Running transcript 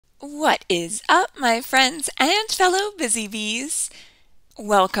What is up, my friends and fellow busy bees?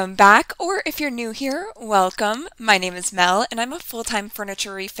 Welcome back, or if you're new here, welcome. My name is Mel, and I'm a full-time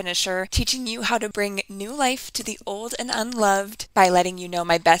furniture refinisher, teaching you how to bring new life to the old and unloved by letting you know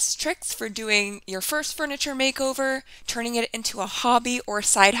my best tricks for doing your first furniture makeover, turning it into a hobby or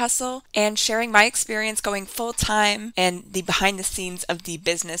side hustle, and sharing my experience going full-time and the behind-the-scenes of the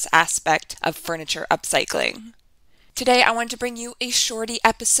business aspect of furniture upcycling. Today, I wanted to bring you a shorty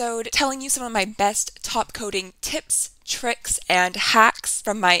episode telling you some of my best top coating tips, tricks, and hacks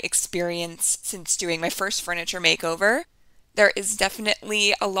from my experience since doing my first furniture makeover. There is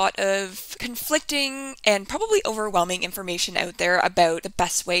definitely a lot of conflicting and probably overwhelming information out there about the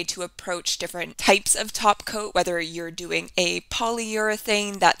best way to approach different types of top coat, whether you're doing a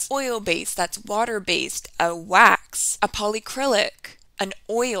polyurethane that's oil-based, that's water-based, a wax, a polyacrylic, an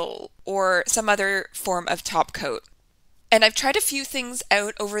oil, or some other form of top coat. And I've tried a few things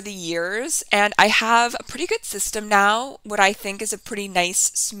out over the years, and I have a pretty good system now, what I think is a pretty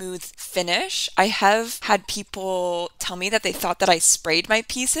nice, smooth finish. I have had people tell me that they thought that I sprayed my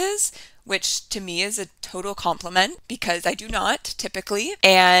pieces, which to me is a total compliment because I do not typically.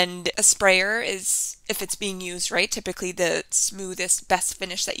 And a sprayer is, if it's being used right, typically the smoothest, best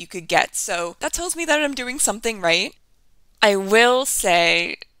finish that you could get. So that tells me that I'm doing something right. I will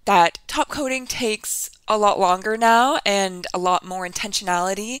say that top coating takes a lot longer now and a lot more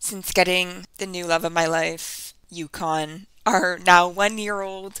intentionality since getting the new love of my life, Yukon, our now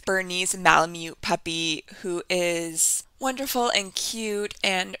 1-year-old Bernese Malamute puppy who is wonderful and cute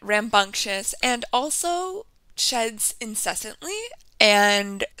and rambunctious and also sheds incessantly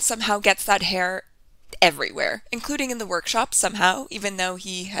and somehow gets that hair everywhere, including in the workshop somehow, even though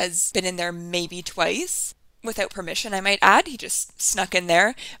he has been in there maybe twice. Without permission, I might add. He just snuck in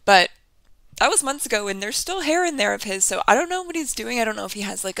there, but that was months ago and there's still hair in there of his, so I don't know what he's doing. I don't know if he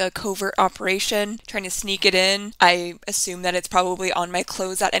has like a covert operation trying to sneak it in. I assume that it's probably on my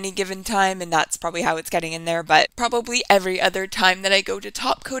clothes at any given time and that's probably how it's getting in there, but probably every other time that I go to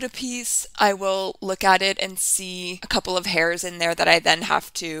top coat a piece, I will look at it and see a couple of hairs in there that I then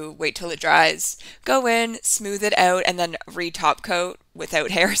have to wait till it dries, go in, smooth it out, and then re-top coat without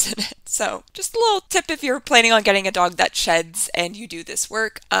hairs in it. So just a little tip if you're planning on getting a dog that sheds and you do this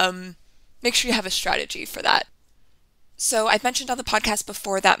work. Make sure you have a strategy for that. So I've mentioned on the podcast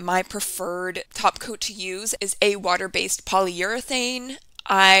before that my preferred top coat to use is a water-based polyurethane.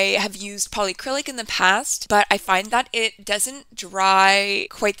 I have used polyacrylic in the past, but I find that it doesn't dry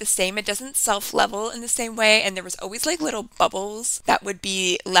quite the same. It doesn't self-level in the same way, and there was always like little bubbles that would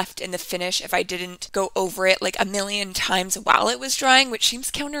be left in the finish if I didn't go over it like a million times while it was drying, which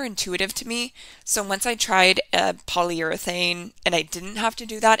seems counterintuitive to me. So once I tried a polyurethane and I didn't have to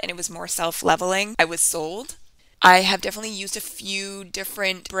do that and it was more self-leveling, I was sold. I have definitely used a few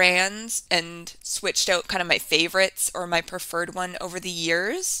different brands and switched out kind of my favorites or my preferred one over the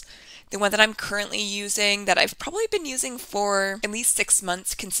years. The one that I'm currently using, that I've probably been using for at least 6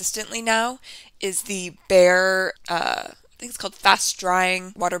 months consistently now, is the Bare, I think it's called Fast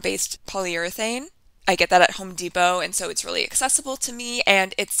Drying Water-Based Polyurethane. I get that at Home Depot, and so it's really accessible to me,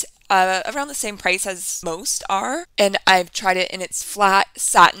 and it's around the same price as most are. And I've tried it in its flat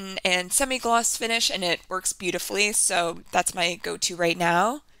satin and semi-gloss finish, and it works beautifully, so that's my go-to right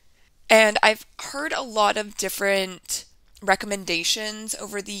now. And I've heard a lot of different recommendations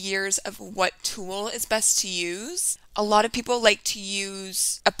over the years of what tool is best to use. A lot of people like to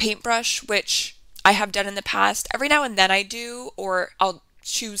use a paintbrush, which I have done in the past. Every now and then I do, or I'll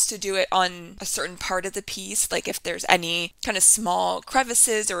choose to do it on a certain part of the piece, like if there's any kind of small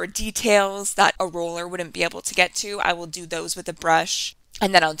crevices or details that a roller wouldn't be able to get to, I will do those with a brush.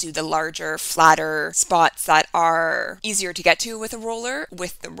 And then I'll do the larger, flatter spots that are easier to get to with a roller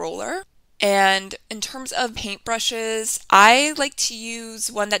with the roller. And in terms of paintbrushes, I like to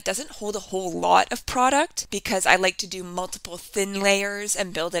use one that doesn't hold a whole lot of product because I like to do multiple thin layers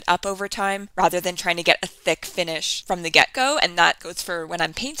and build it up over time rather than trying to get a thick finish from the get-go. And that goes for when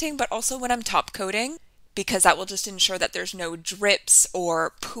I'm painting, but also when I'm top coating, because that will just ensure that there's no drips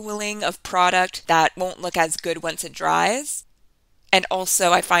or pooling of product that won't look as good once it dries. And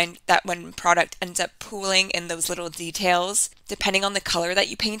also I find that when product ends up pooling in those little details, depending on the color that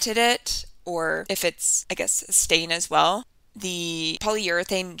you painted it, or if it's, I guess, a stain as well, the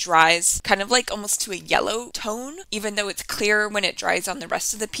polyurethane dries kind of like almost to a yellow tone, even though it's clear when it dries on the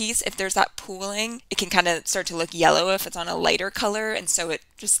rest of the piece. If there's that pooling, it can kind of start to look yellow if it's on a lighter color, and so it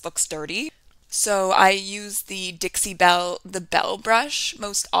just looks dirty. So I use the Dixie Belle, the Bell brush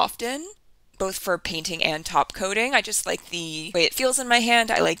most often. both for painting and top coating. I just like the way it feels in my hand.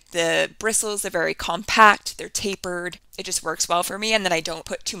 I like the bristles. They're very compact. They're tapered. It just works well for me, and then I don't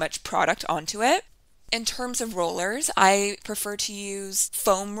put too much product onto it. In terms of rollers, I prefer to use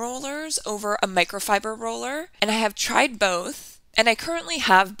foam rollers over a microfiber roller, and I have tried both. And I currently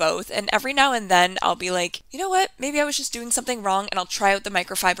have both, and every now and then I'll be like, you know what, maybe I was just doing something wrong, and I'll try out the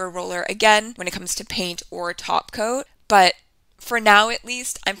microfiber roller again when it comes to paint or top coat. But for now, at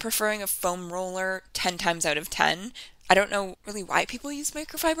least, I'm preferring a foam roller 10 times out of 10. I don't know really why people use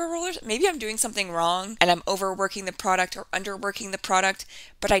microfiber rollers. Maybe I'm doing something wrong and I'm overworking the product or underworking the product,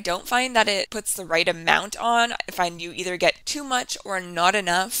 but I don't find that it puts the right amount on. I find you either get too much or not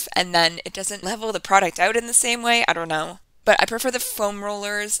enough, and then it doesn't level the product out in the same way. I don't know. But I prefer the foam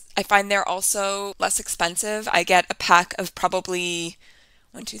rollers. I find they're also less expensive. I get a pack of probably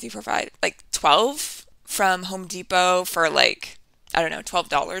 1, 2, 3, 4, 5, like 12 from Home Depot for like, I don't know,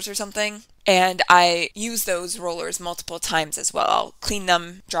 $12 or something. And I use those rollers multiple times as well. I'll clean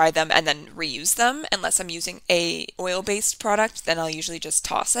them, dry them, and then reuse them. Unless I'm using a oil-based product, then I'll usually just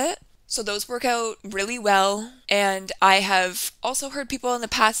toss it. So those work out really well, and I have also heard people in the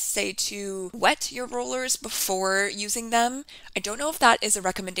past say to wet your rollers before using them. I don't know if that is a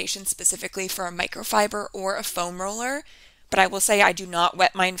recommendation specifically for a microfiber or a foam roller, but I will say I do not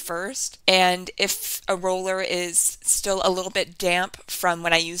wet mine first, and if a roller is still a little bit damp from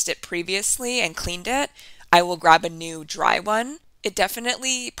when I used it previously and cleaned it, I will grab a new dry one. It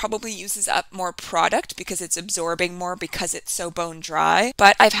definitely probably uses up more product because it's absorbing more because it's so bone dry.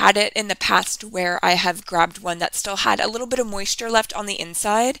 But I've had it in the past where I have grabbed one that still had a little bit of moisture left on the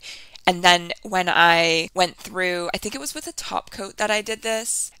inside. And then when I went through, I think it was with a top coat that I did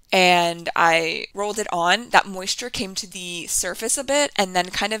this, and I rolled it on, that moisture came to the surface a bit and then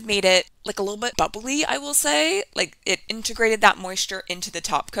kind of made it like a little bit bubbly, I will say. Like it integrated that moisture into the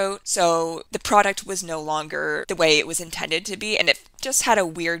top coat. So the product was no longer the way it was intended to be, and it just had a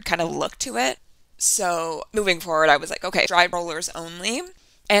weird kind of look to it. So moving forward, I was like, okay, dry rollers only.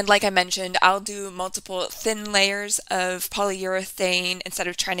 And like I mentioned, I'll do multiple thin layers of polyurethane instead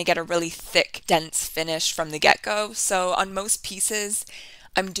of trying to get a really thick, dense finish from the get-go. So on most pieces,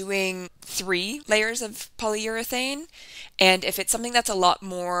 I'm doing 3 layers of polyurethane, and if it's something that's a lot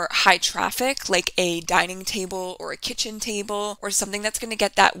more high traffic, like a dining table or a kitchen table, or something that's going to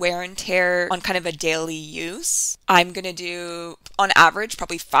get that wear and tear on kind of a daily use, I'm going to do, on average,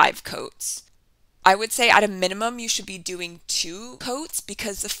 probably 5 coats. I would say at a minimum you should be doing 2 coats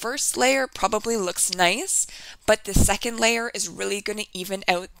because the first layer probably looks nice, but the second layer is really going to even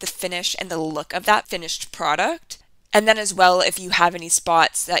out the finish and the look of that finished product. And then as well, if you have any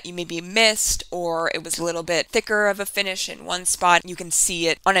spots that you maybe missed or it was a little bit thicker of a finish in one spot, you can see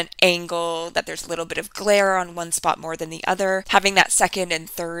it on an angle that there's a little bit of glare on one spot more than the other. Having that second and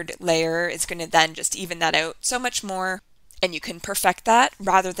third layer is going to then just even that out so much more, and you can perfect that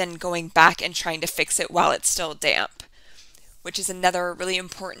rather than going back and trying to fix it while it's still damp, which is another really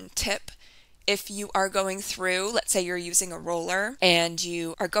important tip. If you are going through, let's say you're using a roller and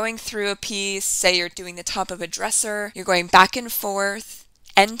you are going through a piece, say you're doing the top of a dresser, you're going back and forth,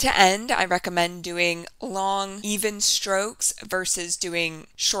 end to end, I recommend doing long, even strokes versus doing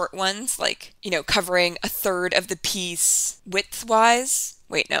short ones, like, covering a third of the piece width-wise.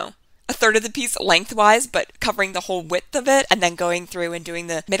 Wait, no. A third of the piece lengthwise, but covering the whole width of it, and then going through and doing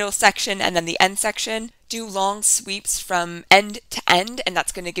the middle section and then the end section. Do long sweeps from end to end, and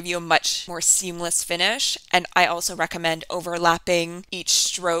that's going to give you a much more seamless finish. And I also recommend overlapping each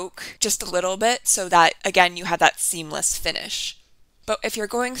stroke just a little bit so that, again, you have that seamless finish. But if you're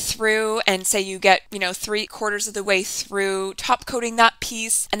going through and say you get, 3/4 of the way through top coating that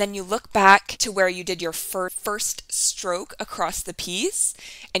piece, and then you look back to where you did your first stroke across the piece,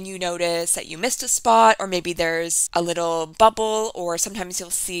 and you notice that you missed a spot, or maybe there's a little bubble, or sometimes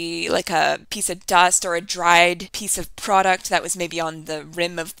you'll see like a piece of dust or a dried piece of product that was maybe on the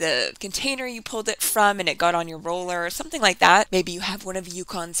rim of the container you pulled it from and it got on your roller or something like that. Maybe you have one of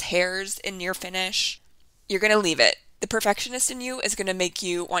Yukon's hairs in your finish. You're going to leave it. The perfectionist in you is going to make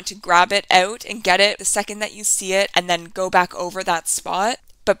you want to grab it out and get it the second that you see it and then go back over that spot.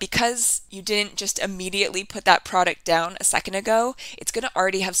 But because you didn't just immediately put that product down a second ago, it's going to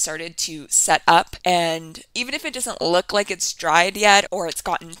already have started to set up. And even if it doesn't look like it's dried yet or it's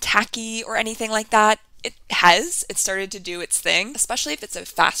gotten tacky or anything like that, it started to do its thing, especially if it's a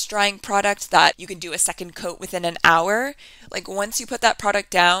fast drying product that you can do a second coat within an hour. Like once you put that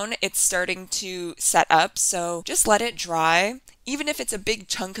product down, it's starting to set up. So just let it dry. even if it's a big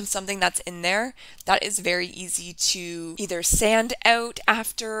chunk of something that's in there, that is very easy to either sand out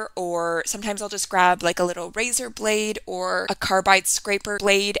after, or sometimes I'll just grab like a little razor blade or a carbide scraper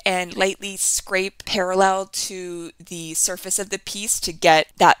blade and lightly scrape parallel to the surface of the piece to get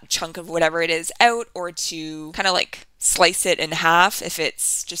that chunk of whatever it is out, or to kind of like slice it in half if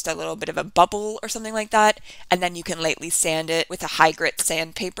it's just a little bit of a bubble or something like that, and then you can lightly sand it with a high grit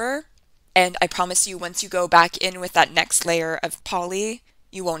sandpaper. And I promise you, once you go back in with that next layer of poly,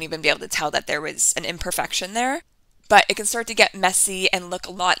 you won't even be able to tell that there was an imperfection there. But it can start to get messy and look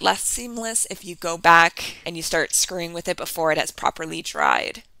a lot less seamless if you go back and you start screwing with it before it has properly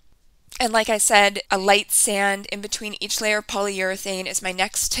dried. And like I said, a light sand in between each layer of polyurethane is my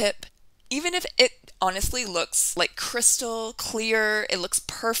next tip. Even if it honestly looks like crystal clear, it looks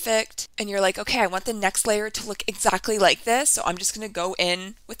perfect, and you're like, okay, I want the next layer to look exactly like this, so I'm just going to go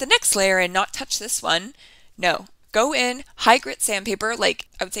in with the next layer and not touch this one. No, go in, high grit sandpaper, like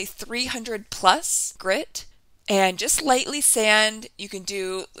I would say 300 plus grit, and just lightly sand. You can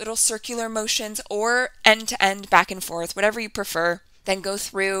do little circular motions or end to end, back and forth, whatever you prefer. Then go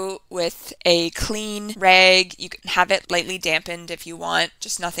through with a clean rag. You can have it lightly dampened if you want,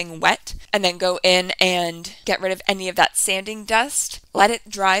 just nothing wet. And then go in and get rid of any of that sanding dust. Let it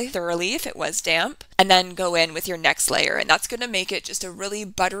dry thoroughly if it was damp. And then go in with your next layer. And that's going to make it just a really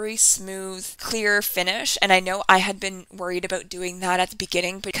buttery, smooth, clear finish. And I know I had been worried about doing that at the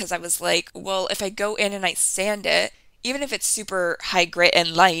beginning because I was like, well, if I go in and I sand it, even if it's super high grit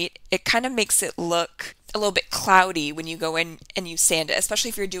and light, it kind of makes it look a little bit cloudy when you go in and you sand it, especially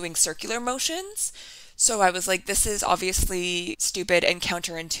if you're doing circular motions. So I was like, this is obviously stupid and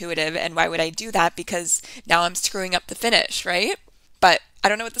counterintuitive, and why would I do that? Because now I'm screwing up the finish, right? But I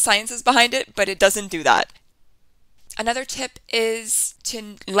don't know what the science is behind it, but it doesn't do that. Another tip is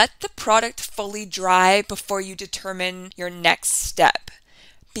to let the product fully dry before you determine your next step.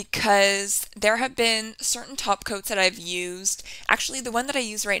 Because there have been certain top coats that I've used. Actually, the one that I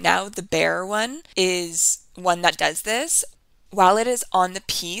use right now, the Bare one, is one that does this. While it is on the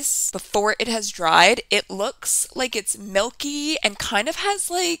piece, before it has dried, it looks like it's milky and kind of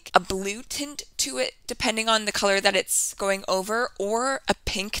has like a blue tint to it, depending on the color that it's going over, or a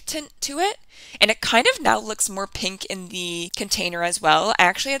pink tint to it. And it kind of now looks more pink in the container as well. I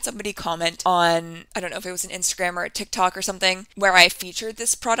actually had somebody comment on, I don't know if it was an Instagram or a TikTok or something, where I featured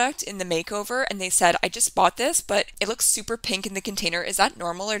this product in the makeover, and they said, I just bought this, but it looks super pink in the container. Is that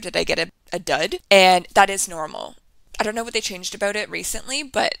normal, or did I get a dud? And that is normal. I don't know what they changed about it recently,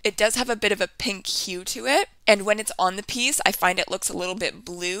 but it does have a bit of a pink hue to it. And when it's on the piece, I find it looks a little bit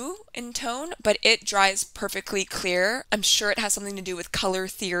blue in tone, but it dries perfectly clear. I'm sure it has something to do with color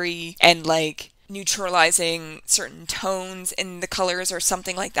theory and like neutralizing certain tones in the colors or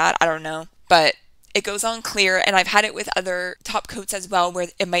something like that. I don't know, but it goes on clear. And I've had it with other top coats as well, where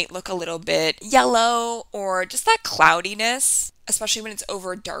it might look a little bit yellow or just that cloudiness, especially when it's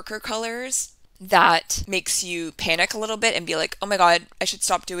over darker colors. That makes you panic a little bit and be like, oh my God, I should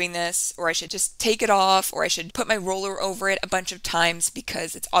stop doing this, or I should just take it off, or I should put my roller over it a bunch of times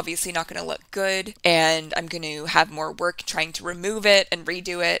because it's obviously not going to look good and I'm going to have more work trying to remove it and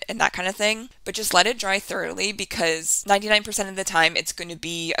redo it and that kind of thing. But just let it dry thoroughly, because 99% of the time it's going to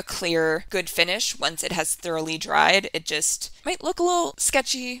be a clear, good finish once it has thoroughly dried. It just might look a little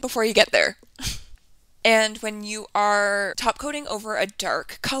sketchy before you get there. And when you are top coating over a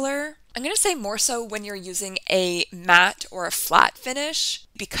dark color, I'm going to say more so when you're using a matte or a flat finish,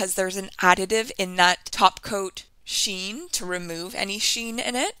 because there's an additive in that top coat sheen to remove any sheen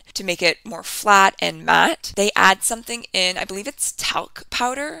in it, to make it more flat and matte. They add something in, I believe it's talc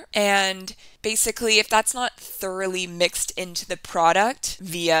powder, and basically if that's not thoroughly mixed into the product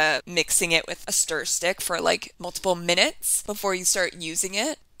via mixing it with a stir stick for like multiple minutes before you start using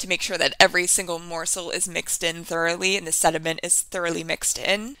it, to make sure that every single morsel is mixed in thoroughly and the sediment is thoroughly mixed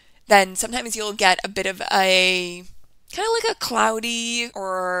in, then sometimes you'll get a bit of a kind of like a cloudy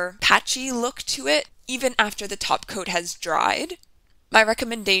or patchy look to it, even after the top coat has dried. My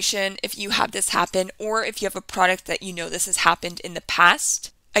recommendation, if you have this happen, or if you have a product that you know this has happened in the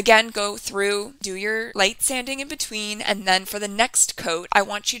past, again, go through, do your light sanding in between, and then for the next coat, I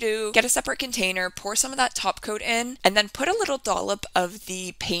want you to get a separate container, pour some of that top coat in, and then put a little dollop of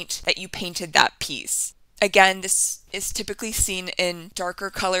the paint that you painted that piece. Again, this is typically seen in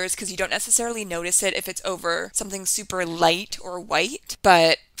darker colors because you don't necessarily notice it if it's over something super light or white.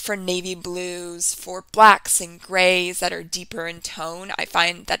 But for navy blues, for blacks and grays that are deeper in tone. I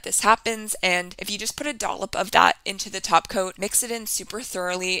find that this happens, and if you just put a dollop of that into the top coat, mix it in super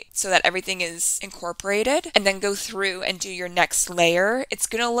thoroughly so that everything is incorporated, and then go through and do your next layer, it's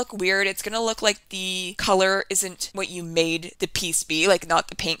gonna look weird. It's gonna look like the color isn't what you made the piece be, like not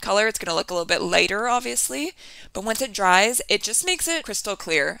the paint color. It's gonna look a little bit lighter, obviously, but once it dries, it just makes it crystal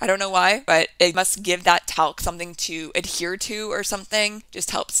clear. I don't know why, but it must give that talc something to adhere to or something.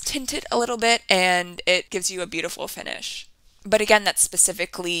 Just helps tint it a little bit, and it gives you a beautiful finish. But again, that's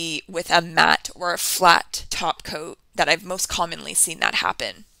specifically with a matte or a flat top coat that I've most commonly seen that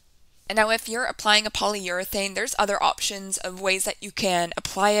happen. And now if you're applying a polyurethane, there's other options of ways that you can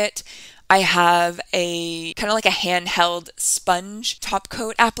apply it. I have a kind of like a handheld sponge top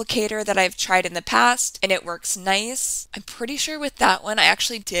coat applicator that I've tried in the past, and it works nice. I'm pretty sure with that one I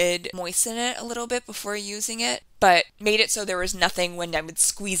actually did moisten it a little bit before using it, but made it so there was nothing when I would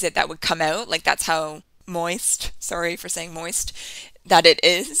squeeze it that would come out. Like that's how moist, sorry for saying moist, that it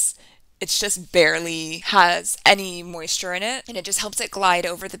is. It's just barely has any moisture in it, and it just helps it glide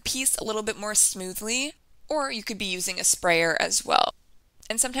over the piece a little bit more smoothly. Or you could be using a sprayer as well.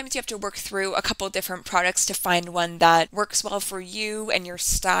 And sometimes you have to work through a couple different products to find one that works well for you and your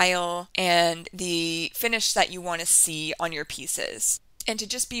style and the finish that you want to see on your pieces. And to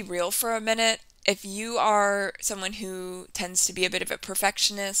just be real for a minute, if you are someone who tends to be a bit of a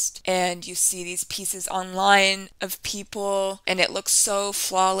perfectionist and you see these pieces online of people and it looks so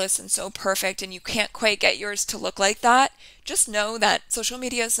flawless and so perfect and you can't quite get yours to look like that, just know that social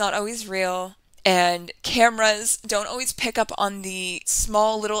media is not always real. And cameras don't always pick up on the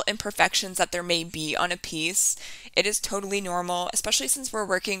small little imperfections that there may be on a piece. It is totally normal, especially since we're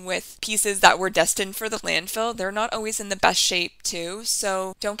working with pieces that were destined for the landfill. They're not always in the best shape too,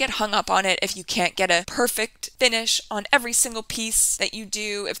 so don't get hung up on it if you can't get a perfect finish on every single piece that you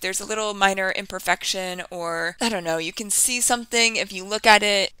do. If there's a little minor imperfection, or I don't know, you can see something if you look at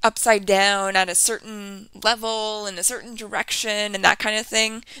it upside down at a certain level in a certain direction and that kind of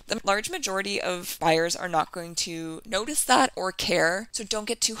thing. The large majority of buyers are not going to notice that or care, so don't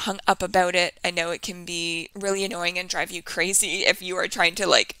get too hung up about it. I know it can be really annoying and drive you crazy if you are trying to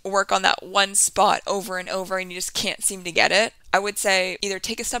like work on that one spot over and over and you just can't seem to get it. I would say either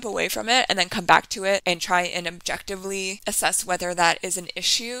take a step away from it and then come back to it and try and objectively assess whether that is an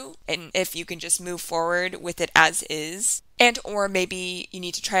issue and if you can just move forward with it as is. And or maybe you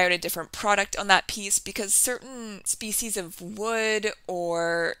need to try out a different product on that piece because certain species of wood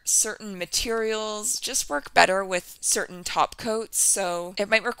or certain materials just work better with certain top coats. So it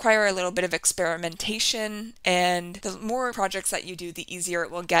might require a little bit of experimentation, and the more projects that you do, the easier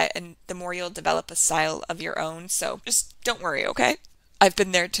it will get and the more you'll develop a style of your own. So just don't worry, okay? I've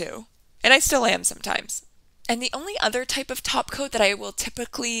been there too. And I still am sometimes. And the only other type of top coat that I will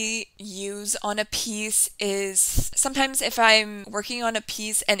typically use on a piece is sometimes if I'm working on a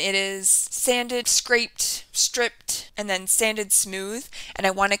piece and it is sanded, scraped, stripped, and then sanded smooth, and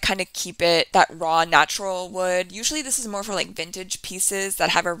I want to kind of keep it that raw, natural wood. Usually this is more for like vintage pieces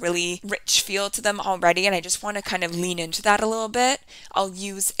that have a really rich feel to them already, and I just want to kind of lean into that a little bit. I'll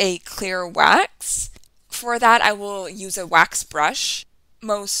use a clear wax. For that, I will use a wax brush.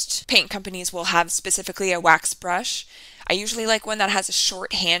 Most paint companies will have specifically a wax brush. I usually like one that has a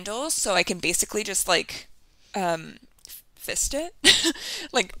short handle so I can basically just like fist it,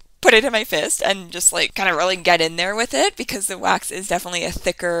 like put it in my fist and just like kind of really get in there with it, because the wax is definitely a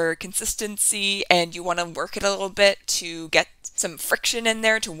thicker consistency and you want to work it a little bit to get some friction in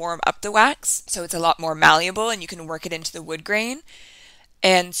there to warm up the wax so it's a lot more malleable and you can work it into the wood grain.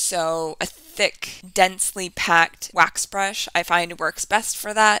 And so a thick, densely packed wax brush I find works best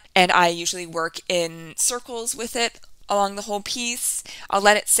for that. And I usually work in circles with it along the whole piece. I'll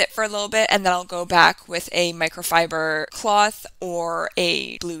let it sit for a little bit and then I'll go back with a microfiber cloth or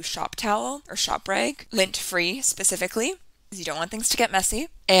a blue shop towel or shop rag, lint free specifically. You don't want things to get messy.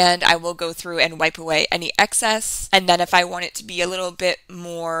 And I will go through and wipe away any excess. And then if I want it to be a little bit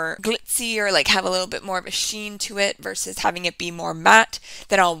more glitzy or like have a little bit more of a sheen to it versus having it be more matte,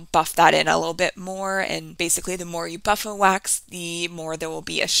 then I'll buff that in a little bit more. And basically the more you buff a wax, the more there will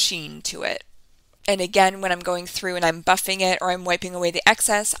be a sheen to it. And again, when I'm going through and I'm buffing it or I'm wiping away the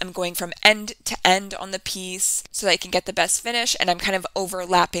excess, I'm going from end to end on the piece so that I can get the best finish, and I'm kind of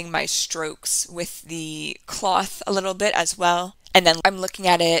overlapping my strokes with the cloth a little bit as well. And then I'm looking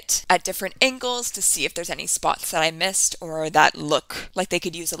at it at different angles to see if there's any spots that I missed or that look like they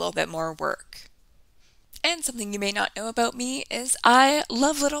could use a little bit more work. And something you may not know about me is I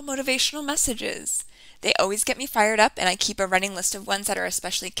love little motivational messages. They always get me fired up, and I keep a running list of ones that are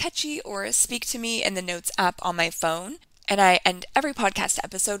especially catchy or speak to me in the Notes app on my phone. And I end every podcast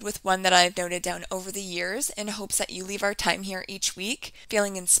episode with one that I've noted down over the years in hopes that you leave our time here each week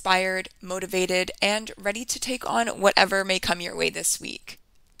feeling inspired, motivated, and ready to take on whatever may come your way this week.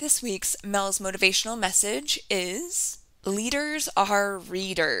 This week's Mel's motivational message is: leaders are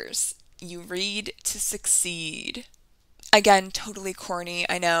readers. You read to succeed. Again, totally corny,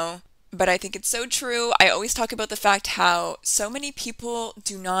 I know, but I think it's so true. I always talk about the fact how so many people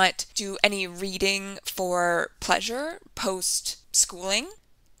do not do any reading for pleasure post schooling.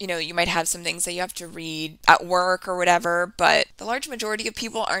 You know, you might have some things that you have to read at work or whatever, but the large majority of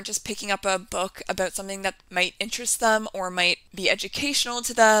people aren't just picking up a book about something that might interest them or might be educational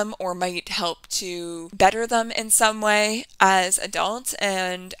to them or might help to better them in some way as adults.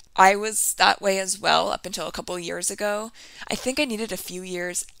 And I was that way as well up until a couple years ago. I think I needed a few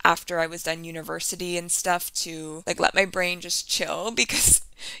years after I was done university and stuff to let my brain just chill, because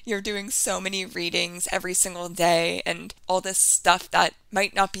you're doing so many readings every single day and all this stuff that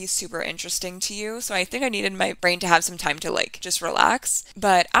might not be super interesting to you. So I think I needed my brain to have some time to just relax.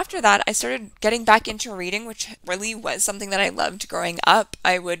 But after that, I started getting back into reading, which really was something that I loved growing up.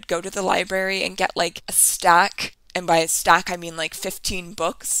 I would go to the library and get a stack. And by a stack, I mean 15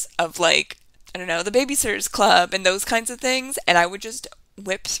 books of I don't know, the Babysitter's Club and those kinds of things. And I would just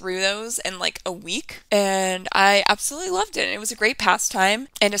whip through those in a week, and I absolutely loved it. It was a great pastime,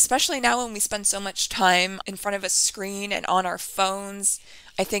 and especially now when we spend so much time in front of a screen and on our phones,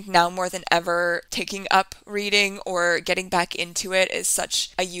 I think now more than ever, taking up reading or getting back into it is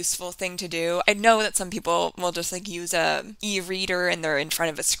such a useful thing to do. I know that some people will just use a e-reader and they're in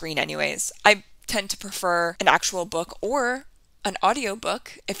front of a screen anyways. I tend to prefer an actual book or an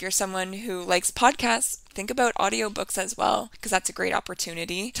audiobook. If you're someone who likes podcasts, think about audiobooks as well, because that's a great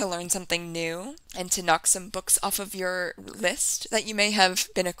opportunity to learn something new and to knock some books off of your list that you may have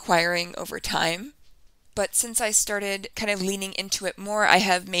been acquiring over time. But since I started kind of leaning into it more, I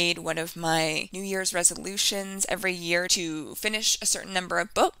have made one of my New Year's resolutions every year to finish a certain number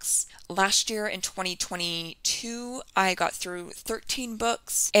of books. Last year in 2022, I got through 13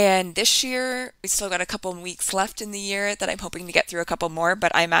 books. And this year, we still got a couple weeks left in the year that I'm hoping to get through a couple more,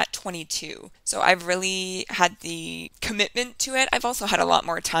 but I'm at 22. So I've really had the commitment to it. I've also had a lot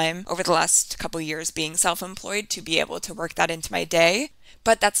more time over the last couple years being self-employed to be able to work that into my day.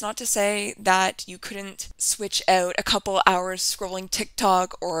 But that's not to say that you couldn't switch out a couple hours scrolling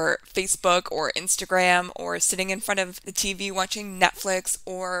TikTok or Facebook or Instagram or sitting in front of the TV watching Netflix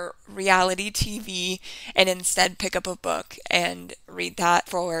or reality TV and instead pick up a book and read that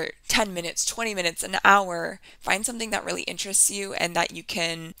for 10 minutes, 20 minutes, an hour. Find something that really interests you and that you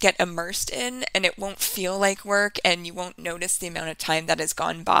can get immersed in, and it won't feel like work and you won't notice the amount of time that has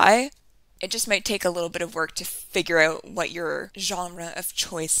gone by. It just might take a little bit of work to figure out what your genre of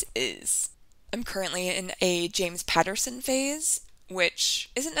choice is. I'm currently in a James Patterson phase, which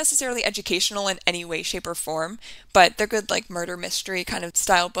isn't necessarily educational in any way, shape, or form, but they're good murder mystery kind of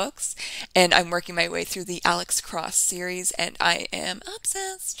style books. And I'm working my way through the Alex Cross series, and I am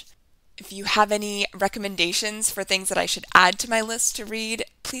obsessed. If you have any recommendations for things that I should add to my list to read,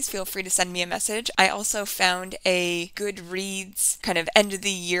 please feel free to send me a message. I also found a Goodreads kind of end of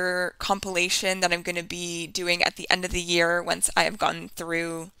the year compilation that I'm going to be doing at the end of the year once I have gone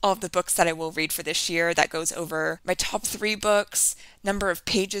through all of the books that I will read for this year. That goes over my top 3 books, number of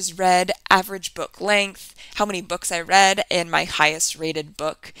pages read, average book length, how many books I read, and my highest rated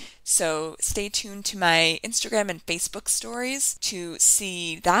book. So stay tuned to my Instagram and Facebook stories to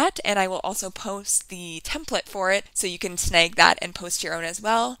see that, and I will also post the template for it so you can snag that and post your own as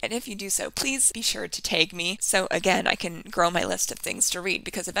well. And if you do so, please be sure to tag me so again I can grow my list of things to read,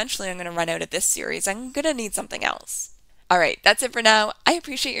 because eventually I'm going to run out of this series. I'm going to need something else. Alright, that's it for now. I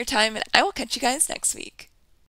appreciate your time, and I will catch you guys next week.